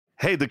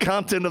Hey, the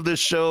content of this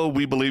show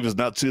we believe is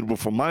not suitable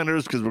for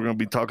minors because we're going to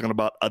be talking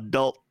about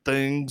adult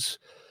things.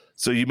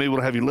 So you may want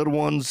to have your little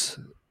ones,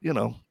 get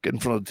in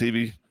front of the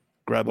TV,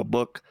 grab a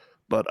book,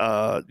 but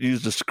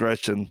use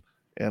discretion.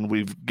 And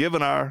we've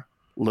given our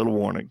little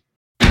warning.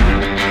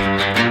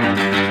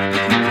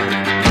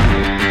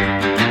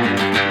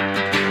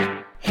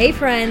 Hey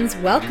friends,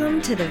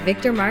 welcome to the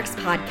Victor Marks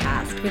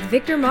Podcast with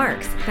Victor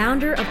Marks,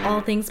 founder of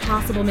All Things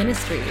Possible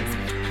Ministries.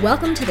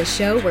 Welcome to the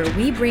show where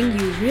we bring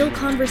you real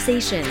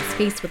conversations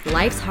faced with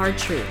life's hard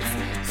truths,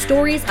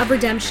 stories of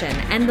redemption,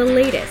 and the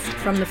latest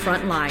from the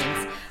front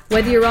lines.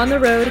 Whether you're on the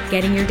road,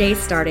 getting your day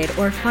started,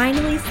 or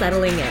finally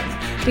settling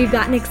in, we've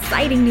got an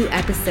exciting new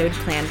episode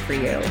planned for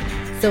you.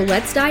 So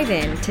let's dive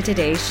into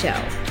today's show.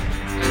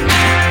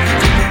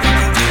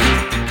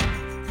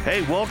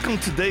 Hey, welcome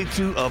to day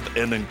 2 of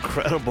an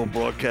incredible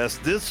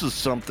broadcast. This is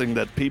something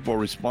that people are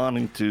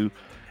responding to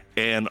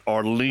and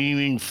are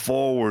leaning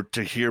forward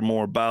to hear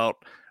more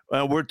about.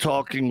 We're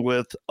talking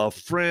with a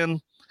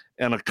friend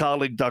and a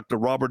colleague, Dr.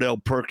 Robert L.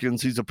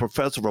 Perkins. He's a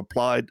professor of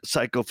applied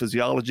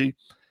psychophysiology.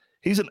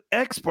 He's an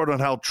expert on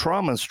how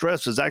trauma and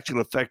stress is actually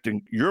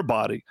affecting your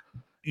body.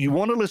 You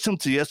want to listen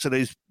to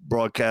yesterday's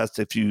broadcast.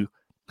 If you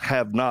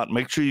have not,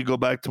 make sure you go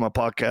back to my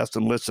podcast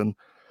and listen,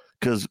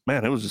 because,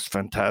 man, it was just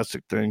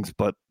fantastic things.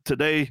 But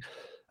today,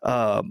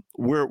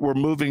 we're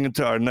moving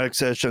into our next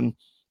session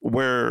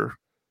where,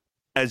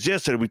 as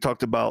yesterday we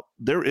talked about,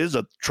 there is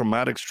a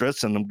traumatic stress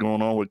syndrome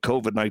going on with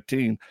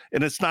COVID-19.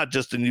 And it's not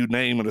just a new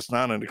name and it's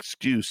not an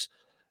excuse.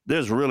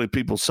 There's really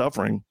people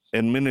suffering,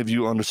 and many of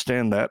you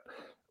understand that.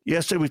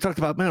 Yesterday we talked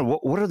about, man,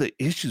 what are the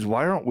issues?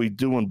 Why aren't we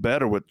doing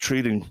better with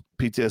treating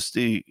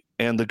PTSD?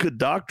 And the good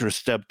doctor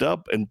stepped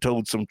up and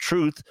told some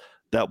truth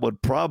that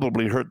would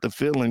probably hurt the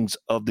feelings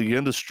of the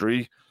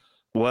industry.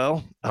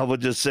 Well, I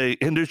would just say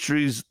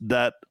industries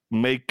that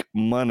make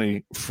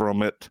money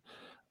from it.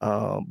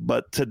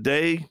 But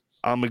today,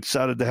 I'm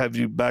excited to have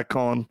you back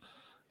on,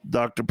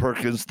 Dr.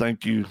 Perkins.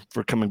 Thank you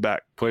for coming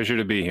back. Pleasure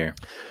to be here.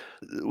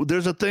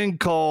 There's a thing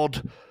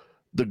called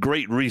the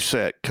Great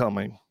Reset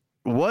coming.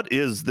 What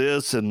is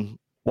this, and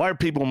why are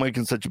people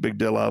making such a big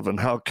deal out of it, and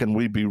how can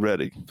we be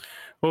ready?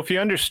 Well, if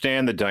you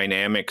understand the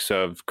dynamics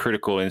of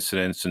critical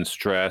incidents and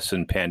stress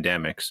and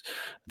pandemics,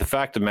 the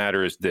fact of the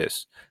matter is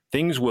this: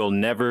 things will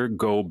never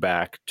go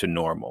back to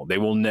normal. They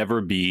will never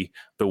be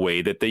the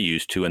way that they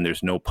used to, and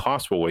there's no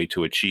possible way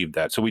to achieve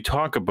that. So we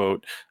talk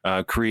about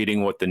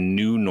creating what the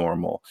new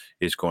normal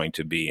is going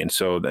to be. And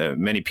so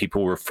many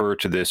people refer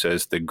to this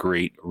as the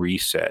Great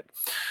Reset.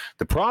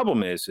 The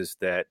problem is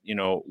that,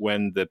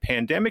 when the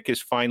pandemic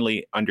is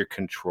finally under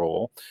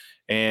control,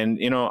 and,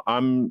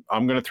 I'm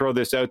going to throw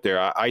this out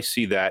there. I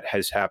see that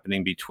as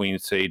happening between,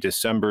 say,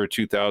 December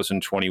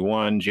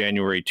 2021,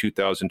 January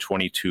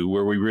 2022,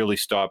 where we really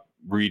stop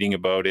reading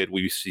about it.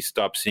 We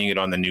stop seeing it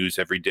on the news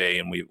every day,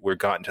 and we're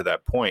gotten to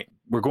that point.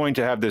 We're going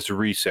to have this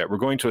reset. We're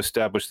going to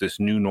establish this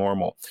new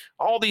normal.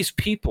 All these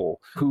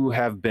people who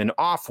have been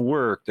off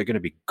work, they're going to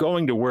be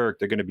going to work.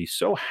 They're going to be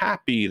so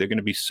happy. They're going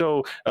to be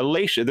so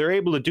elated. They're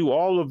able to do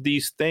all of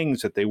these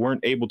things that they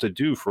weren't able to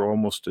do for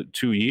almost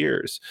 2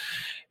 years.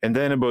 And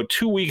then about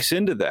 2 weeks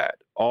into that,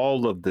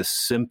 all of the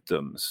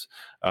symptoms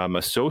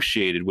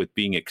associated with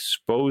being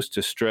exposed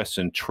to stress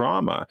and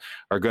trauma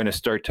are going to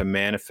start to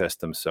manifest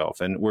themselves.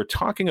 And we're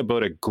talking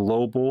about a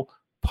global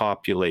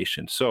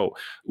population. So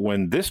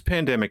when this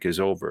pandemic is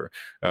over,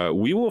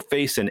 we will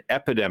face an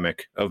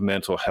epidemic of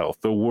mental health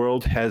the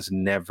world has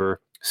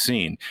never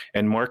seen.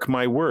 And mark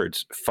my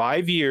words,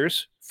 5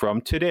 years from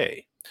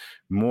today,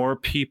 more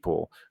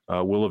people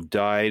will have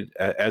died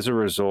as a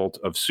result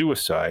of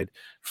suicide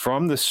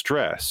from the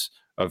stress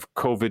of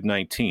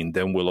COVID-19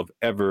 than will have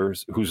ever,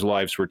 whose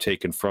lives were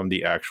taken from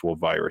the actual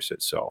virus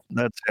itself.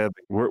 That's heavy.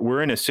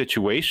 We're in a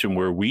situation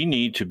where we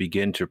need to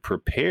begin to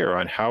prepare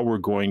on how we're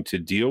going to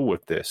deal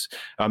with this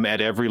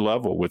at every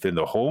level, within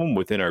the home,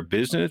 within our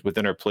business,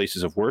 within our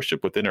places of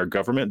worship, within our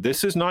government.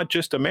 This is not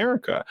just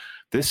America.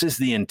 This is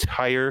the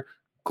entire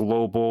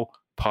global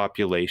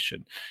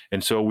population.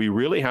 And so we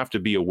really have to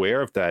be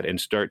aware of that and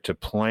start to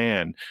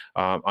plan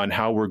on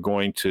how we're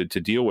going to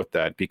deal with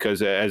that.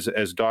 Because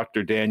as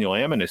Dr. Daniel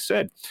Ammon has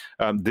said,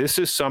 this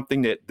is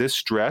something that this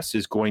stress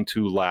is going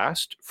to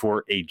last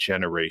for a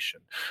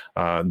generation.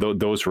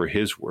 Those were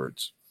his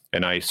words.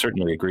 And I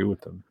certainly agree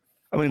with them.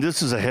 I mean,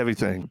 this is a heavy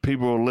thing.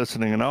 People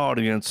listening in the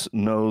audience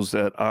knows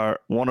that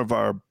one of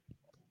our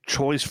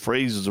choice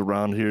phrases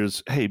around here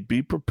is, hey,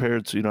 be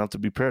prepared so you don't have to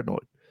be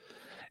paranoid.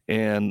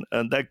 And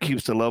that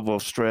keeps the level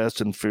of stress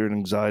and fear and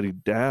anxiety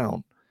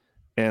down.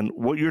 And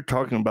what you're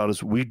talking about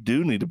is we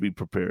do need to be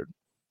prepared.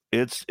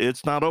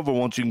 It's not over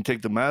once you can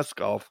take the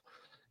mask off.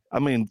 I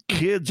mean,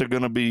 kids are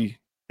going to be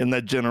in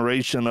that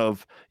generation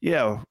of,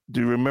 do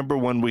you remember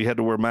when we had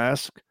to wear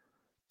masks?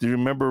 Do you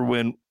remember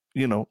when,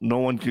 no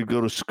one could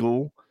go to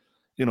school,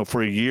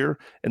 for a year?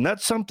 And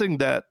that's something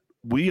that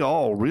we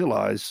all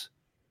realize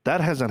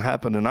that hasn't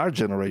happened in our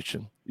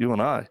generation, you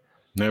and I.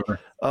 Never.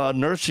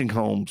 Nursing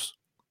homes,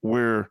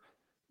 where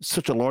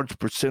such a large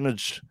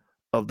percentage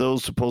of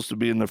those supposed to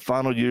be in their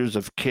final years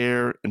of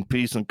care and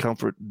peace and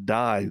comfort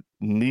die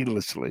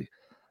needlessly.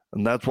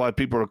 And that's why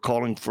people are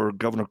calling for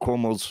Governor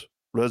Cuomo's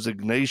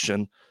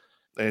resignation.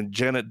 And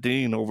Janet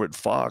Dean over at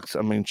Fox,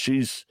 I mean,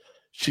 she's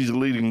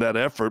leading that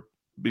effort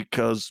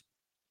because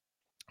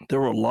there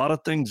were a lot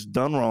of things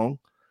done wrong.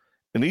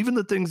 And even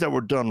the things that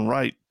were done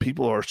right,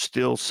 people are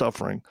still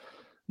suffering.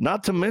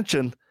 Not to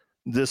mention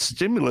this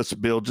stimulus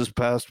bill just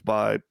passed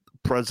by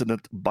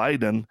President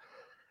Biden.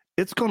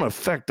 It's going to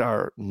affect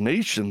our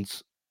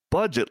nation's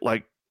budget.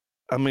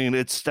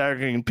 It's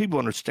staggering and people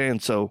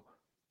understand. So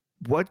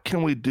what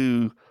can we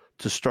do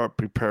to start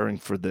preparing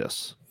for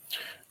this?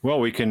 Well,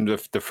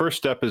 the first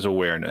step is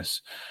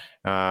awareness.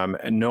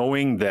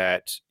 Knowing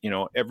that,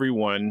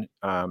 everyone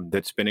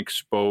that's been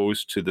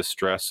exposed to the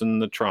stress and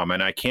the trauma,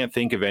 and I can't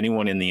think of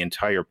anyone in the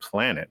entire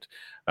planet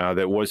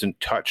that wasn't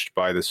touched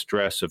by the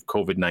stress of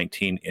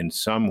COVID-19 in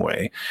some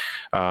way,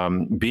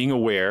 being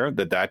aware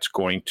that that's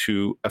going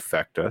to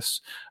affect us,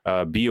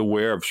 be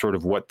aware of sort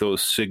of what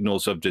those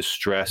signals of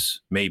distress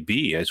may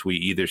be as we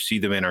either see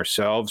them in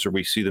ourselves or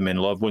we see them in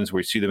loved ones,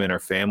 we see them in our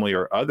family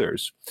or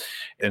others,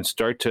 and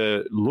start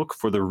to look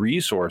for the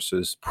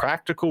resources,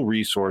 practical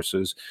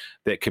resources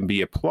that can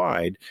be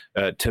applied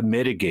to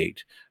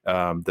mitigate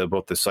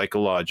both the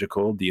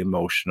psychological, the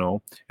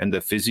emotional, and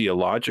the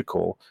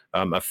physiological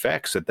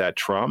effects that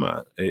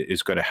trauma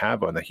is going to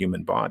have on the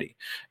human body.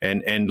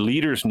 And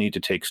leaders need to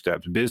take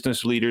steps.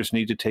 Business leaders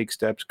need to take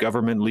steps.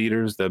 Government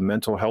leaders, the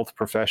mental health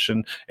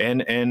profession,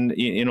 and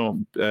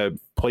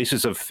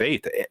places of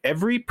faith.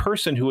 Every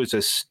person who is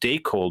a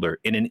stakeholder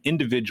in an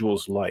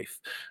individual's life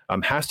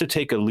has to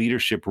take a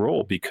leadership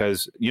role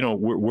because,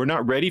 we're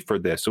not ready for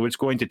this. So it's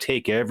going to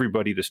take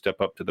everybody to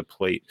step up to the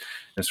plate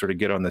and sort of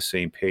get on the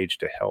same page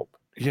to help.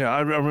 Yeah, I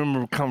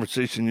remember a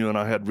conversation you and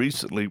I had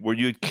recently where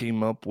you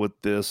came up with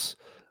this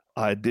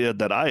idea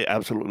that I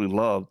absolutely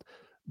loved,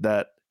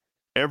 that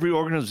every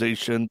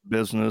organization,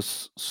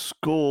 business,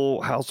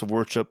 school, house of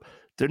worship,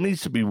 there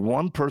needs to be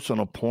one person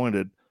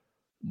appointed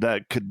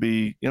that could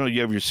be, you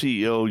have your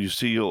CEO, your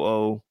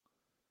COO,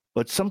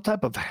 but some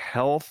type of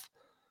health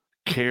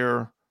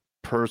care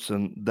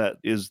person that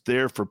is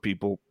there for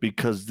people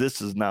because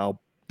this is now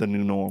the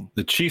new norm.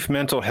 The chief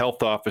mental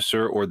health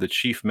officer or the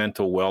chief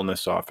mental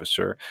wellness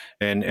officer.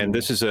 And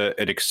this is an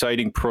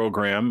exciting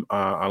program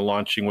I'm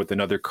launching with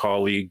another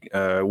colleague,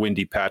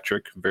 Wendy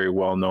Patrick, very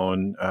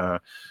well-known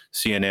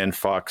CNN,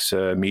 Fox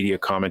media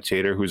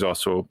commentator, who's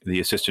also the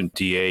assistant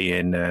DA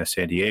in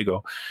San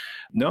Diego.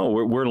 No,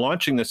 we're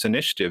launching this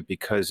initiative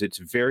because it's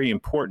very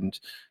important.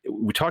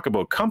 We talk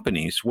about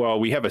companies. Well,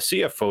 we have a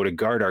CFO to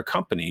guard our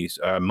company's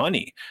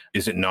money.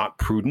 Is it not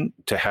prudent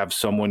to have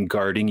someone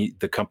guarding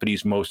the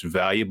company's most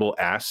valuable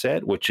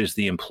asset, which is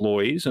the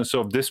employees? And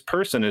so this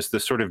person is the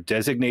sort of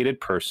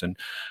designated person,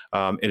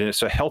 and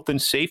it's a health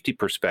and safety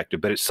perspective,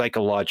 but it's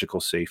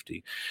psychological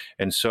safety.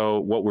 And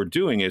so what we're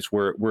doing is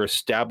we're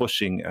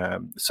establishing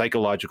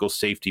psychological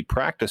safety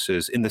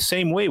practices in the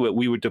same way that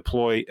we would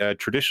deploy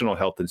traditional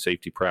health and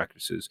safety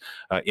practices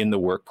in the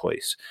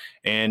workplace.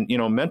 And,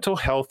 mental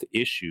health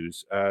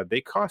issues, they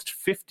cost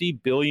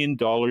 $50 billion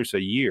a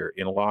year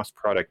in lost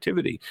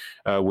productivity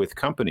with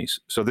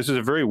companies. So this is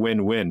a very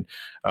win-win.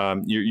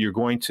 You're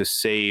going to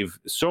save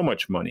so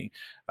much money.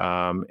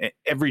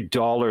 Every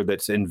dollar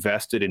that's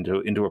invested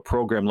into a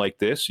program like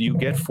this, you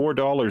get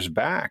 $4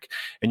 back,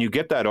 and you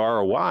get that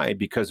ROI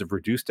because of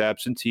reduced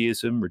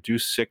absenteeism,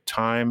 reduced sick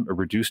time,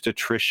 reduced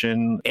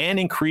attrition, and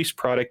increased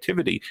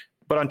productivity.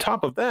 But on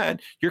top of that,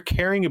 you're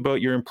caring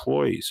about your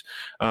employees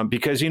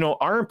because,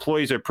 our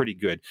employees are pretty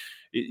good.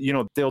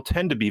 They'll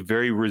tend to be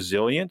very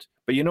resilient.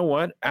 But you know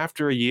what?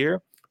 After a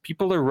year,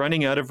 people are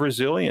running out of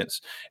resilience.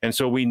 And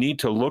so we need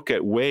to look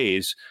at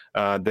ways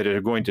that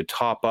are going to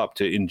top up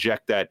to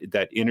inject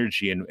that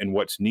energy in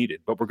what's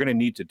needed. But we're going to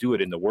need to do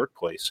it in the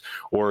workplace.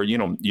 Or,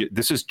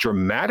 this is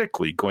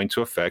dramatically going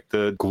to affect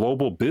the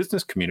global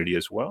business community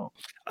as well.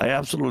 I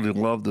absolutely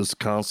love this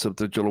concept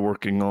that you're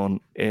working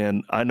on.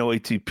 And I know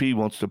ATP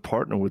wants to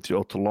partner with you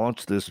all to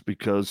launch this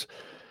because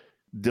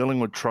dealing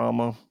with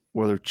trauma,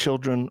 whether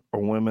children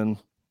or women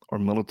or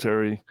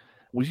military,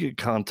 we get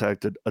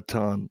contacted a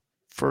ton.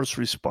 First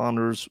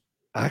responders,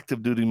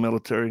 active duty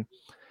military,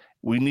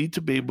 we need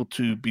to be able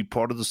to be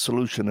part of the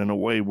solution in a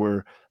way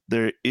where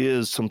there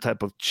is some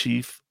type of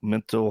chief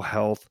mental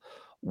health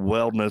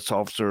wellness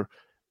officer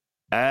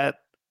at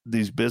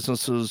these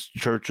businesses,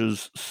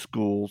 churches,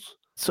 schools.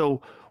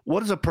 So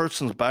what is a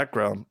person's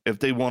background if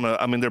they want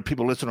to? I mean, there are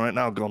people listening right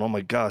now going, oh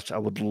my gosh, I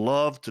would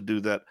love to do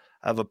that.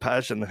 I have a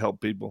passion to help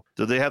people.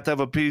 Do they have to have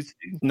a PhD?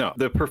 No,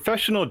 the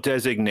professional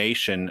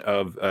designation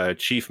of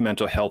chief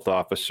mental health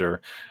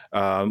officer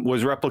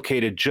was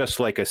replicated just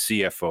like a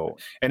CFO.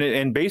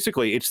 And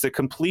basically, it's the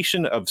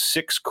completion of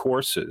 6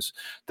 courses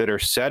that are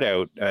set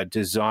out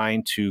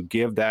designed to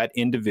give that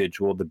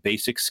individual the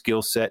basic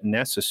skill set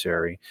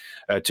necessary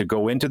to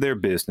go into their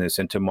business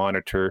and to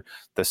monitor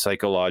the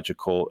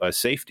psychological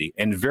safety.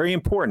 And very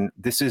important,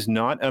 this is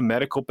not a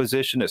medical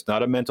position. It's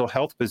not a mental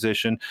health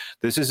position.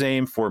 This is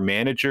aimed for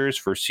managers,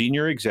 for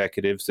senior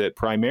executives that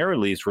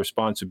primarily its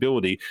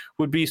responsibility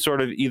would be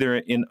sort of either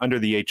in under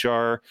the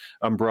HR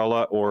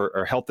umbrella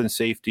or health and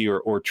safety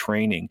or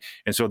training.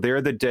 And so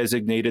they're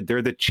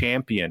the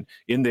champion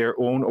in their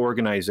own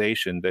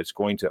organization that's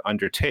going to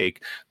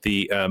undertake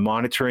the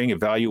monitoring,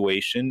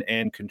 evaluation,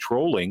 and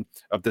controlling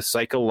of the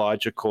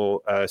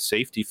psychological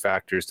safety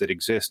factors that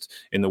exist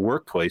in the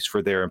workplace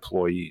for their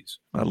employees.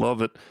 I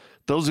love it.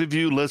 Those of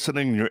you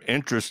listening, you're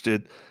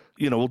interested,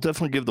 we'll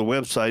definitely give the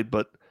website,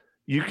 but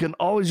you can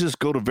always just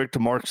go to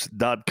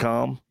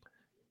victormarks.com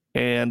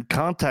and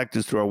contact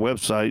us through our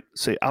website.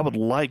 Say, I would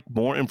like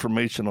more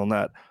information on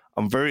that.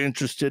 I'm very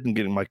interested in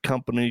getting my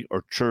company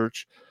or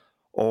church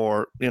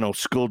or,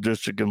 school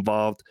district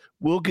involved.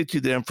 We'll get you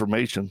the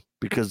information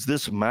because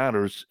this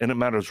matters, and it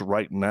matters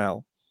right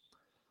now.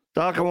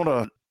 Doc, I want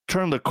to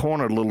turn the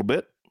corner a little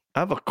bit. I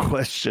have a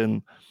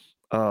question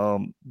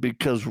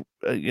because,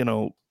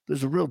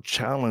 there's a real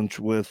challenge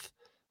with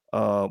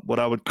what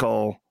I would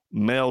call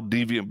male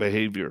deviant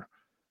behavior.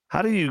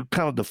 How do you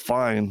kind of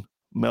define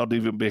male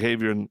deviant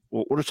behavior, and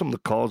what are some of the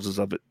causes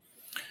of it?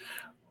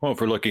 Well,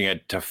 if we're looking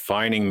at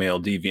defining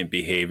male deviant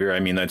behavior,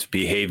 I mean, that's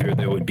behavior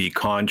that would be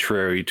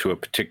contrary to a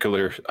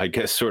particular, I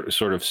guess,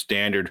 sort of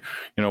standard,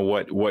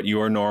 what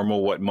your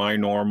normal, what my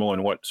normal,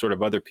 and what sort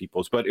of other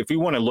people's. But if we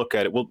want to look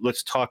at it, well,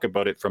 let's talk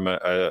about it from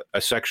a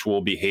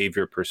sexual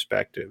behavior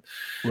perspective.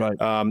 Right.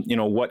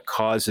 What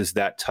causes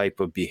that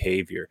type of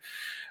behavior?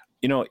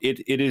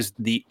 It is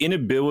the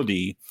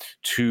inability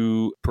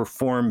to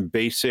perform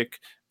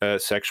basic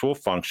sexual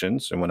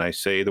functions. And when I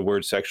say the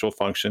word sexual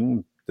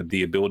function,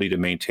 the ability to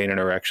maintain an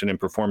erection and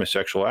perform a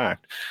sexual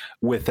act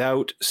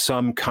without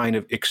some kind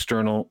of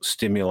external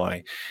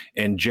stimuli.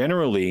 And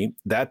generally,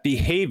 that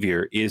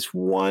behavior is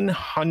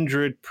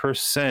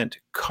 100%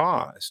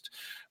 caused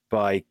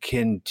by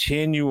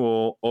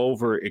continual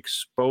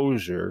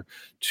overexposure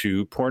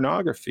to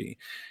pornography.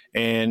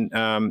 And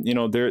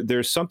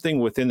there's something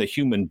within the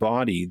human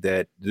body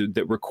that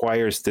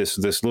requires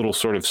this little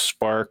sort of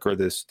spark or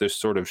this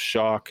sort of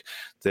shock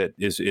that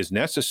is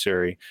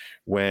necessary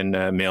when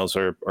males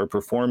are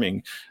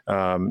performing,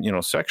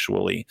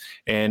 sexually.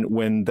 And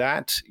when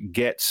that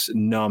gets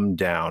numbed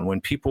down,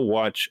 when people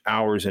watch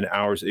hours and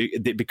hours,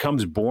 it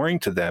becomes boring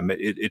to them.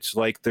 It's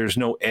like there's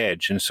no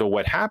edge. And so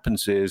what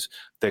happens is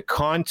the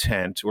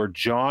content or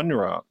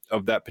genre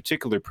of that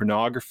particular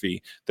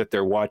pornography that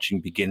they're watching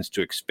begins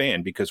to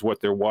expand because what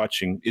they're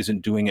watching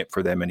isn't doing it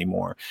for them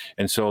anymore.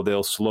 And so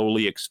they'll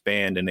slowly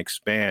expand. And this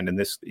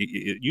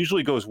it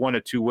usually goes one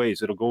of two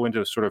ways. It'll go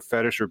into sort of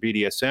fetish or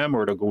BDSM,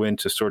 or it'll go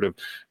into sort of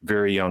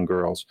very young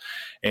girls.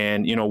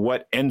 And,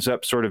 what ends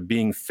up sort of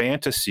being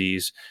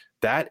fantasies,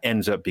 that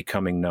ends up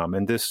becoming numb.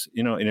 And this,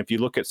 and if you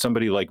look at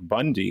somebody like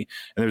Bundy,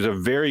 and there's a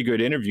very good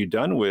interview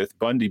done with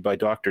Bundy by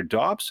Dr.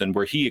 Dobson,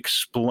 where he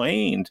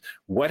explained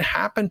what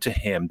happened to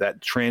him, that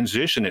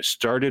transition. It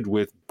started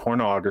with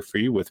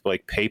pornography, with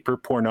like paper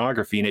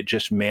pornography, and it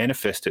just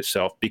manifests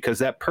itself because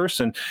that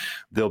person,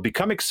 they'll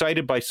become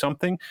excited by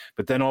something,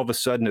 but then all of a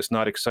sudden it's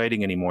not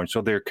exciting anymore. And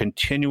so they're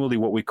continually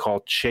what we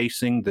call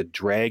chasing the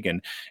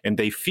dragon. And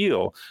they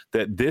feel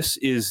that this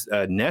is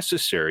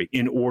necessary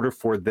in order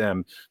for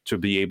them to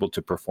be able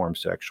to perform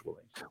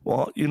sexually.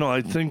 Well,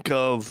 I think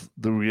of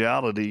the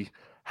reality,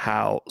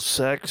 how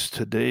sex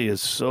today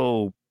is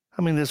so,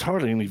 there's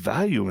hardly any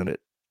value in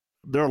it.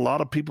 There are a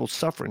lot of people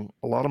suffering,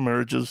 a lot of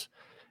marriages,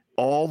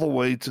 all the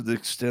way to the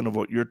extent of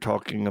what you're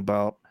talking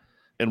about.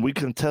 And we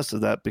can attest to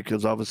that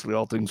because obviously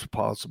all things are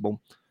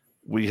possible.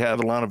 We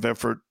have a lot of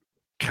effort,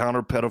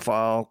 counter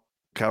pedophile,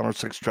 counter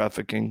sex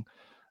trafficking,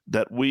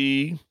 that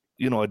we,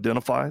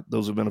 identify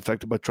those who've been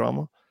affected by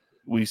trauma.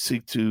 We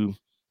seek to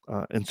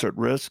insert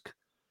risk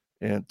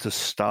and to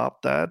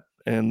stop that.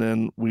 And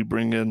then we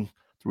bring in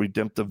the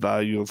redemptive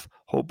value of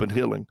hope and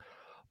healing.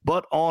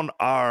 But on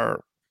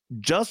our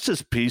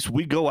justice piece,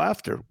 we go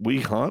after,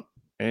 we hunt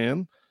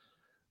and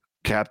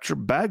capture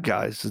bad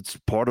guys. It's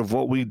part of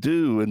what we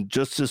do. And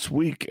just this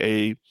week,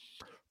 a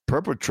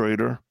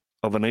perpetrator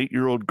of an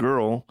 8-year-old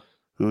girl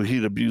who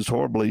he'd abused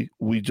horribly,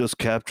 we just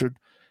captured,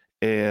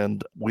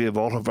 and we have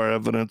all of our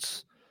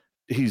evidence.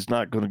 He's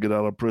not going to get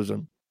out of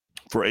prison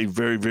for a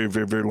very, very,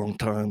 very, very long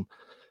time.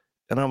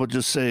 And I would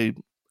just say,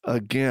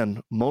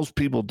 again, most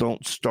people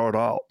don't start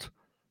out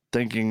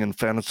thinking and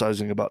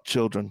fantasizing about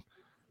children,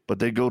 but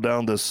they go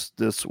down this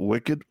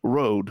wicked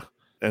road,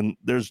 and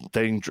there's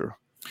danger.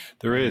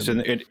 There is,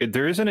 and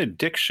there is an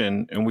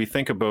addiction, and we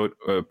think about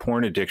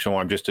porn addiction.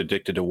 Well, I'm just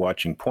addicted to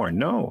watching porn.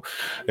 No,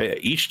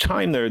 each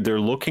time they're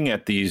looking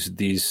at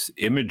these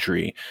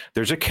imagery,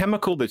 there's a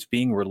chemical that's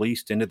being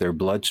released into their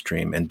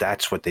bloodstream, and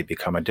that's what they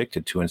become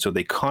addicted to, and so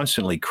they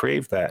constantly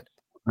crave that.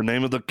 The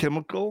name of the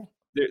chemical?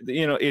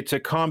 It's a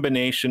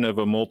combination of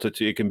a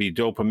multitude. It can be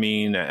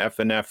dopamine,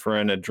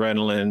 epinephrine,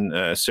 adrenaline,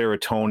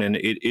 serotonin.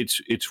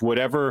 It's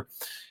whatever.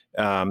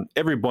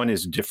 Everyone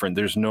is different.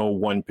 There's no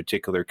one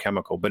particular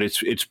chemical, but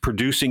it's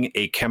producing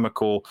a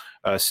chemical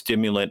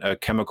stimulant, a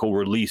chemical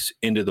release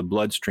into the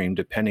bloodstream,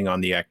 depending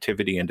on the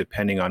activity and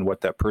depending on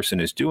what that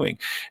person is doing.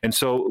 And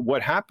so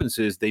what happens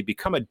is they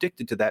become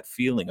addicted to that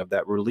feeling of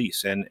that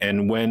release.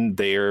 And when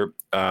they're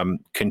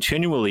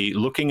continually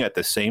looking at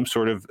the same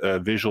sort of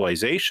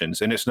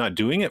visualizations, and it's not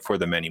doing it for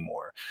them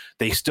anymore,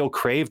 they still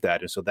crave that.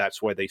 And so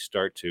that's why they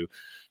start to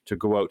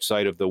go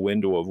outside of the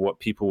window of what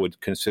people would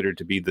consider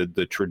to be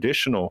the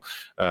traditional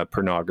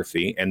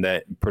pornography. And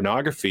that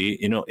pornography,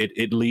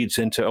 it leads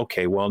into,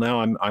 okay, well, now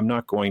I'm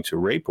not going to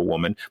rape a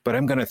woman, but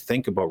I'm going to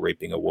think about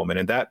raping a woman.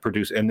 And that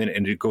and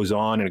it goes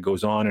on and it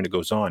goes on and it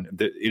goes on.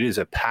 It is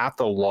a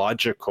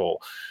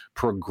pathological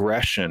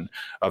progression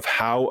of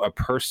how a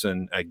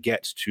person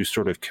gets to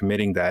sort of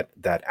committing that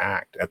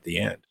act at the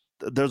end.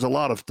 There's a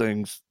lot of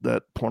things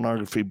that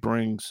pornography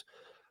brings.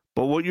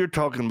 But what you're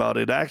talking about,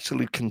 it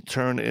actually can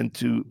turn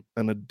into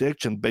an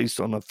addiction based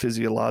on a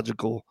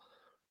physiological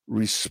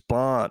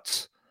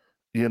response,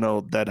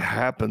 that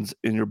happens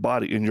in your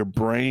body, and your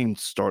brain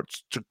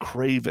starts to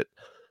crave it.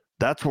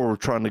 That's what we're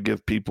trying to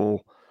give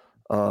people,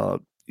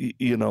 and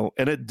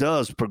it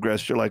does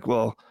progress. You're like,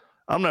 well,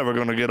 I'm never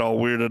going to get all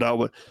weirded out.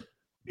 But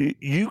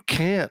you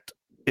can't.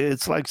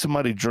 It's like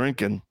somebody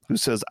drinking who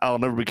says, I'll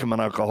never become an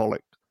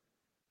alcoholic.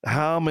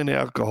 How many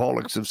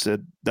alcoholics have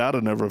said, that'll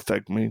never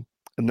affect me?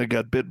 And they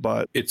got bit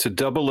by it. It's a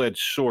double-edged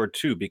sword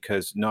too,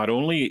 because not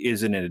only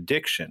is it an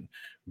addiction,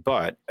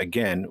 but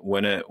again,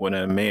 when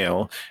a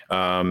male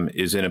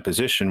is in a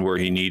position where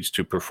he needs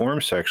to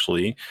perform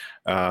sexually,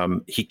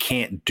 he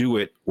can't do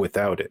it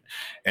without it.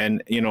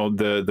 And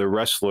the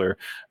wrestler,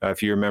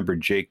 if you remember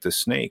Jake the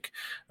Snake,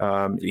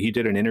 he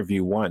did an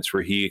interview once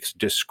where he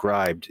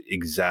described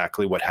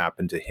exactly what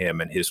happened to him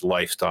and his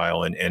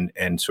lifestyle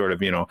and sort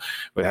of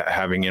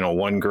having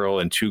one girl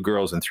and two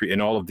girls and three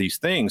and all of these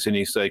things. And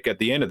he's like, at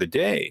the end of the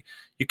day,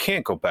 you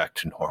can't go back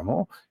to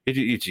normal.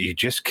 You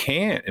just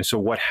can't. And so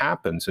what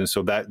happens? And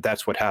so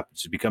that's what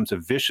happens. It becomes a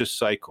vicious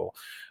cycle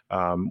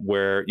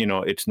where,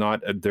 it's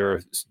not, there are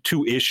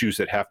two issues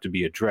that have to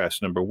be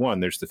addressed. Number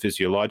one, there's the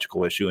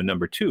physiological issue. And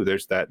number two,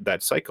 there's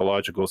that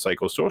psychological,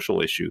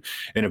 psychosocial issue.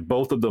 And if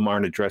both of them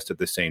aren't addressed at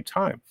the same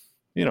time,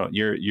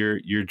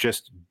 you're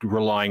just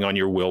relying on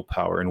your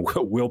willpower, and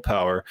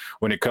willpower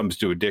when it comes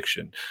to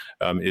addiction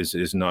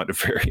is not a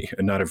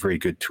very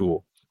good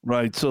tool.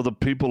 Right. So the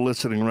people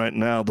listening right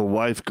now, the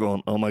wife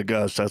going, oh my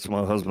gosh, that's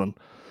my husband.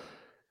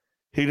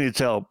 He needs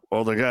help.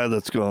 Or the guy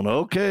that's going,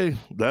 okay,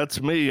 that's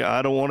me.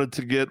 I don't want it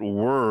to get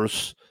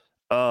worse.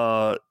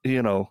 And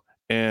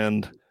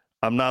I'm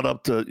not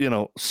up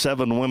to,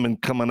 7 women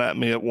coming at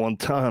me at one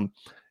time.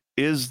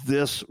 Is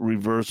this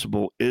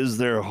reversible? Is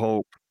there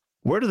hope?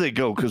 Where do they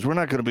go? Because we're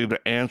not going to be able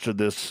to answer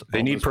this.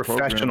 They need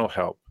professional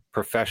help.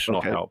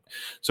 Help.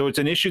 So it's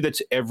an issue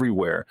that's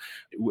everywhere.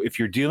 If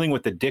you're dealing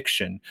with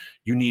addiction,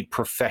 you need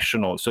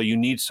professionals. So you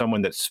need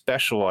someone that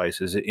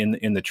specializes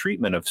in the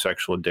treatment of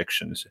sexual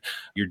addictions.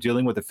 You're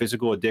dealing with a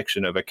physical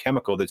addiction of a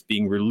chemical that's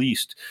being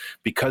released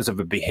because of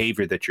a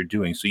behavior that you're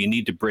doing. So you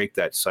need to break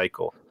that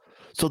cycle.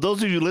 So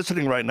those of you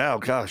listening right now,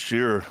 gosh,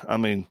 y'all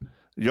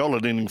are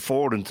leaning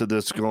forward into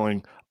this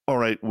going, all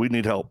right, we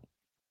need help.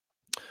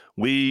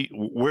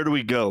 Where do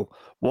we go?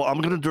 Well, I'm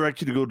going to direct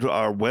you to go to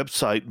our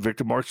website,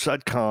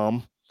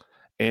 victormarks.com,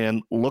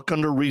 and look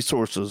under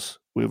resources.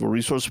 We have a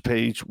resource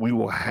page. We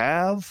will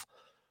have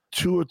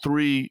 2 or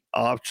 3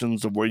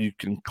 options of where you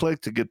can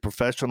click to get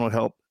professional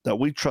help that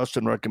we trust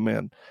and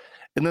recommend.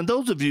 And then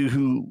those of you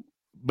who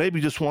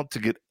maybe just want to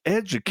get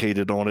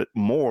educated on it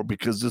more,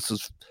 because this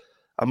is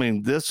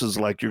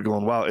like you're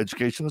going, wow,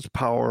 education is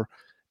power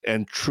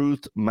and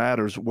truth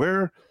matters.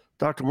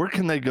 Doctor, where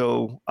can they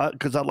go?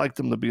 Because I'd like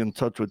them to be in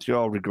touch with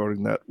y'all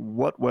regarding that.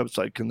 What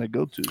website can they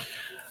go to?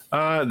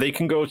 They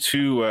can go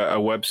to a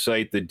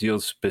website that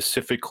deals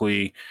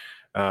specifically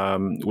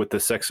with the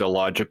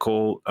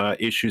sexological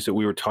issues that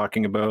we were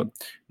talking about. And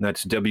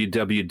that's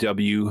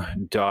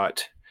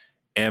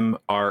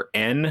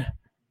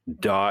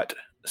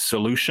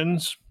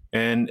www.mrn.solutions.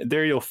 And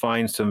there you'll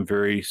find some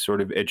very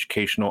sort of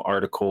educational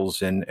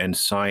articles and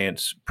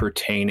science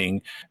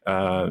pertaining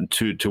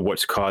to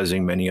what's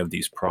causing many of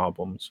these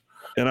problems.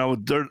 And I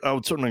would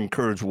certainly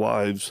encourage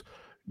wives,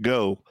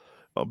 go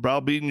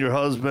browbeating your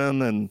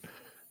husband and,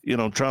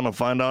 trying to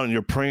find out, and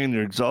you're praying,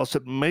 you're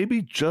exhausted.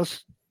 Maybe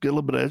just get a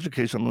little bit of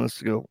education on this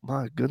to go,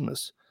 my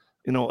goodness,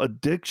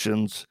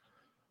 addictions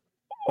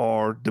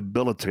are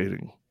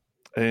debilitating.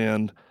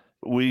 And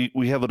we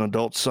have an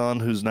adult son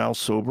who's now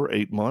sober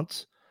 8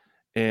 months.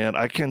 And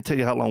I can't tell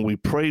you how long we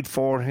prayed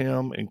for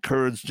him,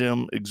 encouraged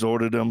him,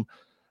 exhorted him,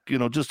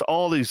 just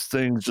all these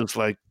things, just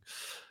like,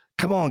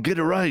 come on, get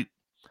it right.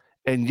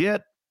 And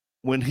yet,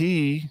 when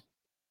he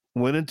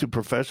went into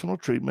professional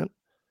treatment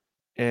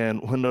and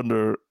went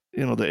under,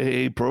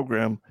 the AA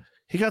program,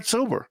 he got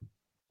sober.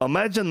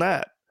 Imagine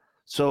that.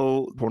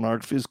 So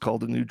pornography is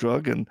called a new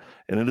drug, and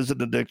it is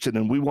an addiction,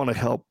 and we want to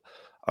help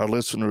our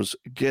listeners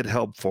get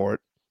help for it.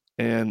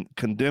 And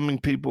condemning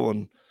people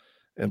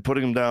and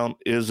putting them down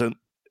isn't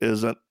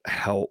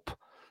help.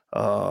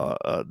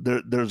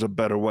 There's a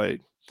better way.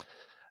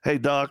 Hey,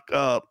 Doc,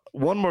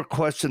 one more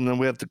question, then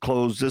we have to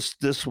close.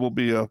 This will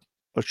be a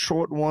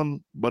short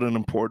one, but an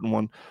important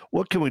one.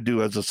 What can we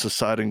do as a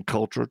society and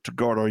culture to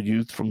guard our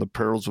youth from the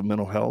perils of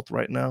mental health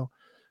right now?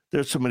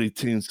 There's so many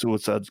teen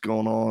suicides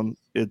going on.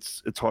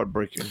 It's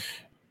heartbreaking.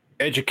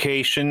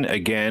 Education,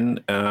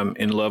 again,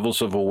 in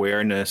levels of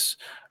awareness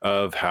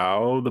of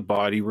how the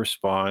body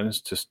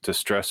responds to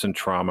stress and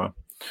trauma.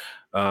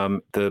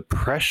 The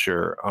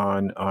pressure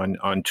on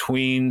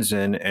tweens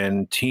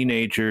and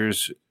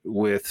teenagers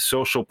with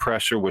social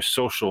pressure, with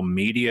social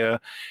media,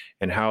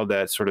 and how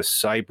that sort of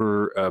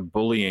cyber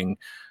bullying.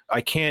 I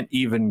can't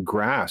even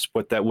grasp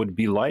what that would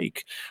be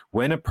like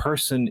when a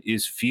person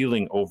is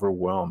feeling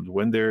overwhelmed,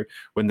 when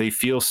they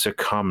feel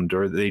succumbed,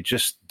 or they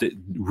just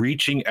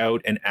reaching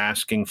out and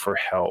asking for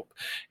help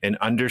and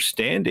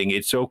understanding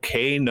it's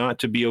okay not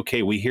to be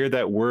okay. We hear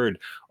that word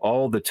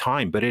all the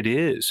time, but it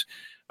is.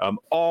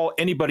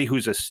 Anybody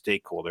who's a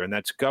stakeholder, and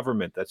that's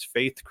government, that's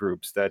faith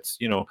groups, that's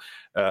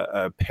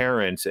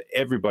parents,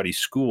 everybody,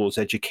 schools,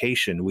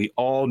 education. We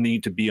all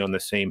need to be on the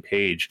same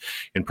page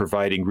in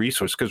providing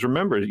resources. Because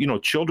remember,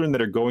 children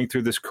that are going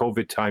through this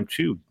COVID time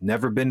too,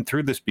 never been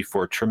through this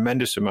before,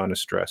 tremendous amount of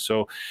stress.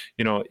 So,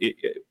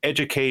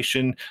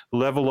 education,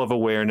 level of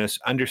awareness,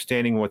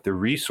 understanding what the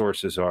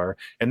resources are,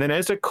 and then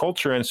as a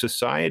culture and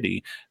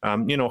society,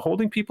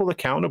 holding people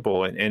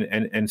accountable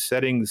and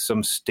setting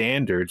some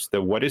standards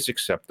that what is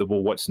acceptable,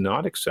 what's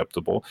not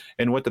acceptable,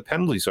 and what the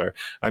penalties are.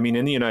 I mean,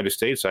 in the United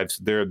States,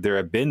 there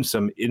have been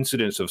some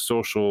incidents of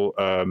social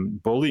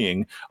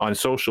bullying on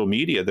social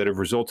media that have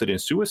resulted in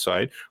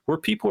suicide, where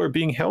people are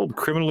being held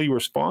criminally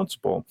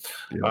responsible.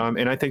 Yeah.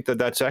 And I think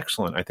that's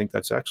excellent.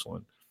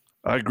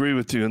 I agree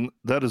with you, and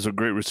that is a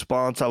great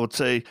response. I would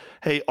say,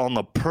 hey, on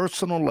the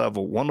personal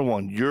level,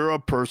 one-to-one, you're a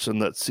person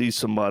that sees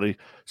somebody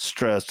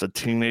stressed, a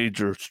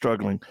teenager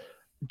struggling,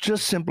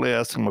 just simply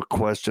ask them a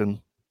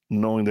question,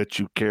 knowing that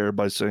you care,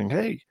 by saying,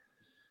 hey,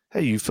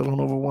 you feeling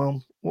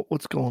overwhelmed?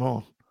 What's going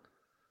on?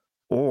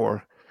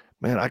 Or,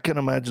 man, I can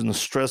imagine the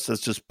stress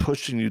that's just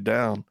pushing you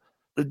down.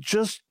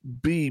 Just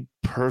be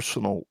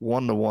personal,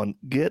 one-to-one.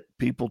 Get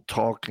people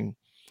talking.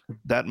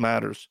 That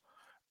matters.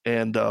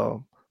 And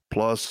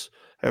plus,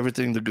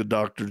 everything the good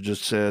doctor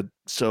just said.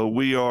 So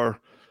we are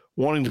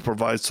wanting to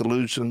provide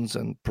solutions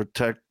and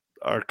protect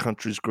our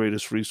country's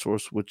greatest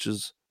resource, which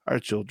is our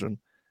children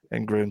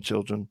and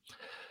grandchildren.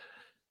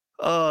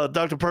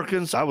 Dr.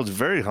 Perkins, I was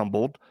very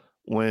humbled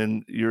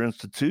when your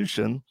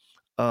institution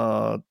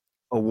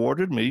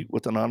awarded me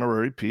with an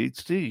honorary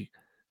PhD.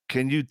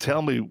 Can you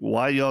tell me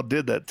why y'all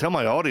did that? Tell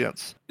my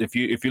audience. If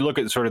you look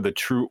at sort of the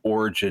true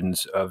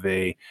origins of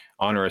a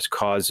honoris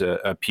causa,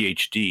 a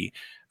PhD,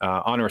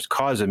 honoris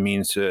causa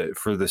means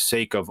for the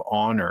sake of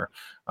honor.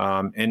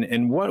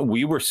 And what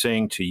we were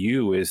saying to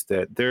you is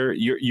that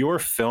your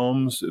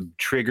films,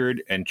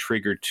 Triggered and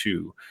Triggered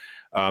 2,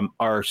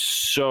 are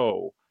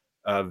so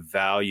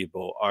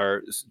valuable,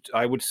 are,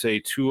 I would say,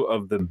 two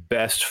of the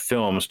best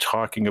films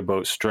talking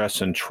about stress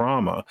and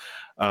trauma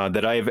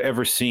that I have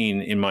ever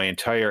seen in my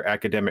entire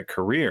academic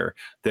career,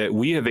 that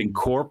we have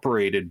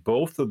incorporated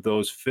both of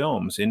those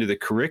films into the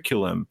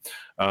curriculum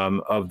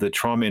of the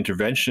trauma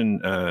intervention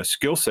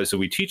skill sets that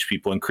we teach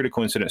people in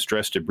critical incident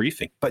stress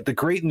debriefing. But the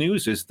great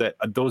news is that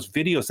those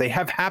videos, they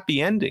have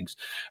happy endings.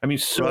 I mean,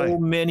 so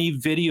many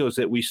videos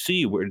that we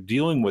see, we're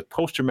dealing with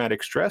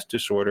post-traumatic stress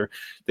disorder,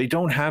 they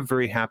don't have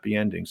very happy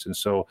endings. And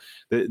so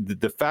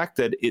the fact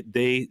that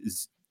they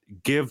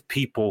give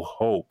people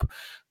hope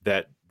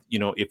that,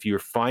 if you're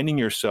finding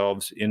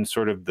yourselves in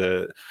sort of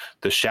the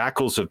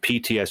shackles of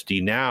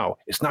PTSD now,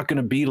 it's not going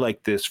to be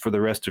like this for the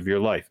rest of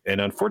your life.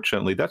 And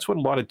unfortunately, that's what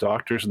a lot of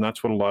doctors and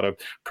that's what a lot of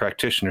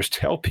practitioners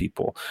tell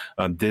people.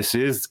 This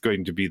is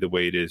going to be the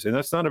way it is, and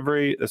that's not a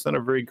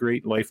very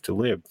great life to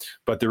live.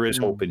 But there is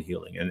hope and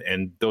healing,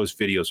 and those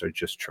videos are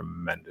just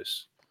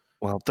tremendous.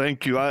 Well,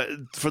 thank you.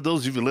 For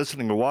those of you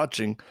listening or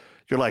watching,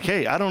 you're like,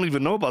 hey, I don't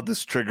even know about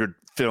this Triggered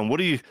film. What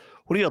are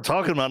y'all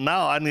talking about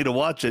now? I need to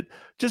watch it.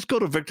 Just go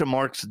to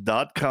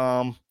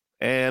victormarks.com,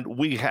 and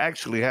we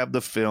actually have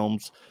the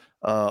films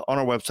on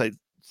our website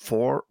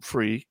for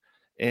free,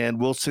 and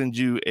we'll send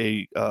you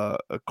a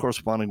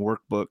corresponding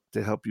workbook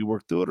to help you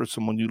work through it, or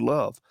someone you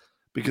love,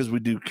 because we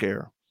do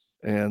care.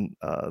 And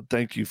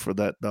thank you for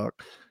that,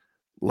 Doc.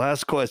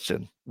 Last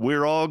question.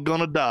 We're all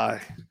going to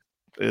die.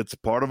 It's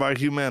part of our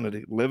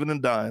humanity, living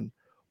and dying.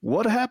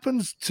 What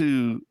happens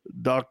to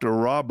Dr.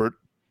 Robert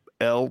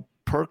L.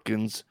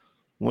 Perkins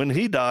when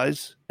he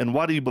dies, and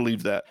why do you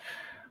believe that?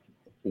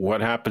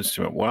 What happens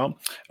to him? Well,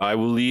 I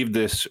will leave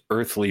this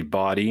earthly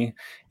body,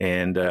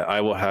 and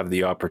I will have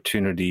the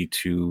opportunity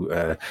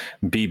to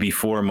be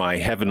before my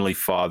heavenly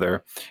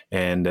Father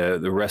and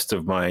the rest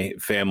of my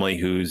family,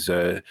 who's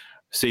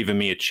saving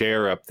me a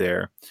chair up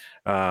there,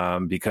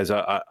 because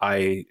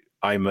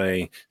I'm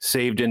a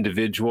saved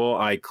individual.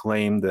 I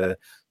claim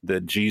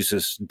that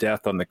Jesus'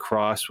 death on the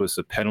cross was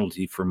the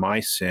penalty for my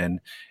sin,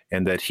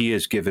 and that he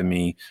has given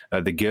me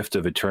the gift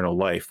of eternal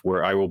life,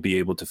 where I will be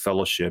able to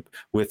fellowship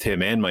with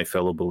him and my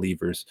fellow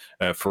believers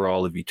for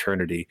all of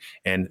eternity.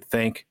 And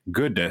thank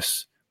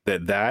goodness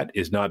that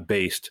is not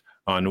based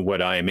on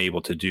what I am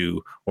able to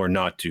do or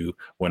not do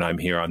when I'm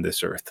here on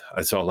this earth.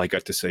 That's all I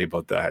got to say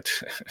about that.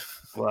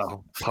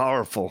 Wow,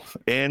 powerful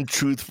and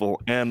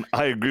truthful. And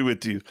I agree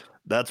with you.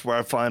 That's where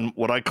I find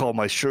what I call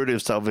my surety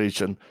of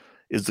salvation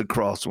is the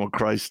cross and what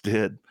Christ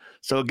did.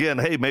 So again,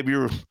 hey, maybe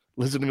you're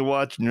listening to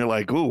watch and you're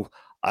like, ooh,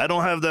 I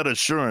don't have that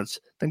assurance.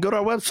 Then go to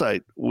our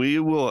website. We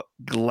will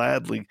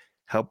gladly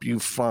help you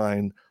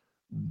find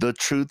the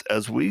truth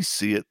as we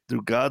see it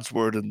through God's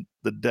word and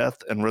the death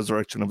and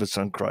resurrection of his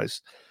son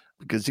Christ.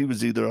 Because he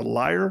was either a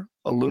liar,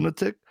 a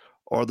lunatic,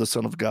 or the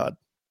Son of God.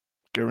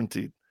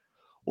 Guaranteed.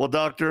 Well,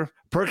 Dr.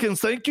 Perkins,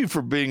 thank you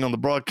for being on the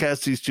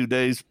broadcast these 2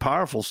 days.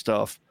 Powerful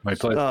stuff. My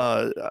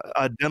pleasure.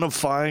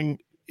 Identifying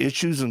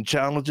issues and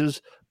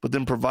challenges, but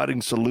then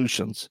providing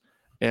solutions.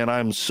 And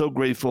I'm so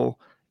grateful.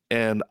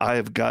 And I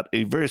have got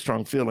a very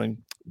strong feeling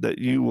that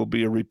you will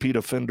be a repeat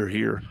offender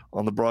here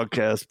on the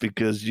broadcast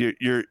because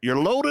you're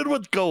loaded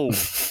with gold.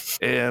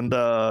 And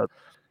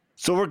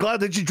so we're glad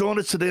that you joined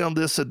us today on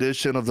this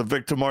edition of the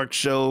Victor Marks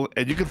Show.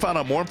 And you can find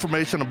out more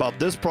information about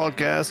this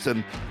broadcast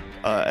and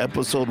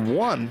episode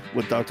 1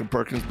 with Dr.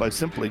 Perkins by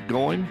simply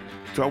going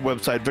to our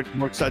website,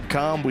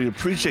 victormarks.com. We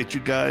appreciate you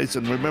guys.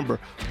 And remember,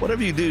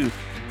 whatever you do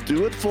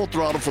it full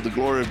throttle for the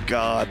glory of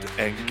God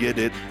and get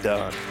it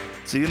done.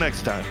 See you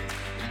next time.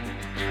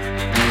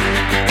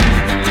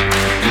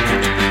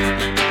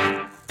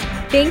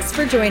 Thanks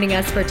for joining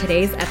us for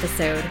today's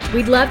episode.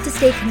 We'd love to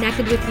stay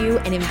connected with you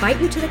and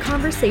invite you to the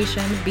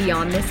conversation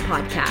beyond this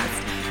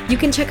podcast. You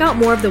can check out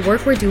more of the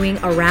work we're doing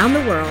around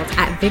the world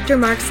at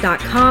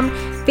victormarks.com,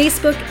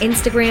 Facebook,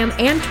 Instagram,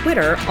 and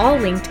Twitter, all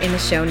linked in the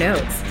show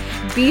notes.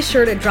 Be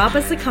sure to drop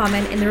us a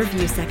comment in the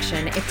review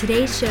section if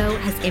today's show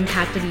has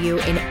impacted you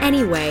in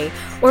any way,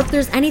 or if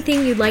there's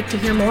anything you'd like to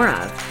hear more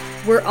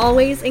of. We're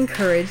always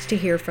encouraged to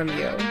hear from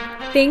you.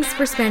 Thanks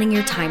for spending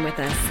your time with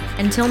us.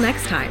 Until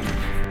next time.